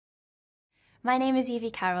My name is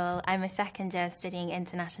Evie Carroll. I'm a second year studying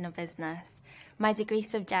international business. My degree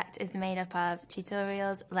subject is made up of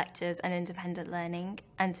tutorials, lectures and independent learning,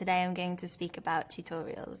 and today I'm going to speak about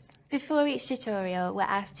tutorials. Before each tutorial, we're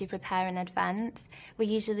asked to prepare in advance.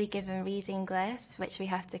 We're usually given reading lists, which we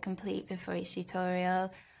have to complete before each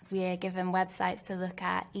tutorial. We are given websites to look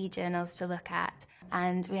at, e-journals to look at,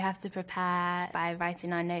 and we have to prepare by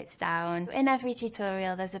writing our notes down. In every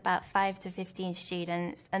tutorial, there's about 5 to 15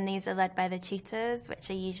 students, and these are led by the tutors, which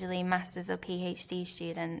are usually masters or PhD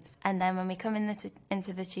students. And then when we come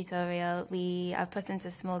into the tutorial, we are put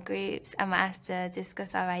into small groups, and we're asked to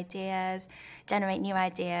discuss our ideas, generate new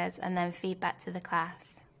ideas, and then feed back to the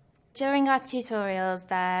class. During our tutorials,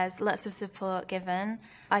 there's lots of support given.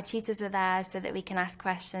 Our tutors are there so that we can ask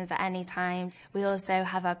questions at any time. We also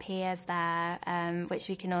have our peers there, which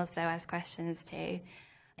we can also ask questions to.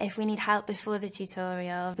 If we need help before the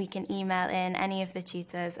tutorial, we can email in any of the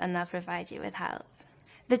tutors and they'll provide you with help.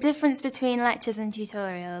 The difference between lectures and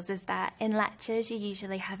tutorials is that in lectures you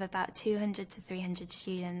usually have about 200 to 300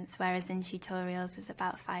 students, whereas in tutorials there's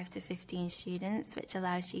about 5 to 15 students, which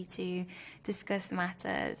allows you to discuss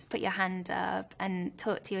matters, put your hand up and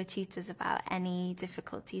talk to your tutors about any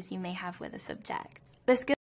difficulties you may have with a subject. The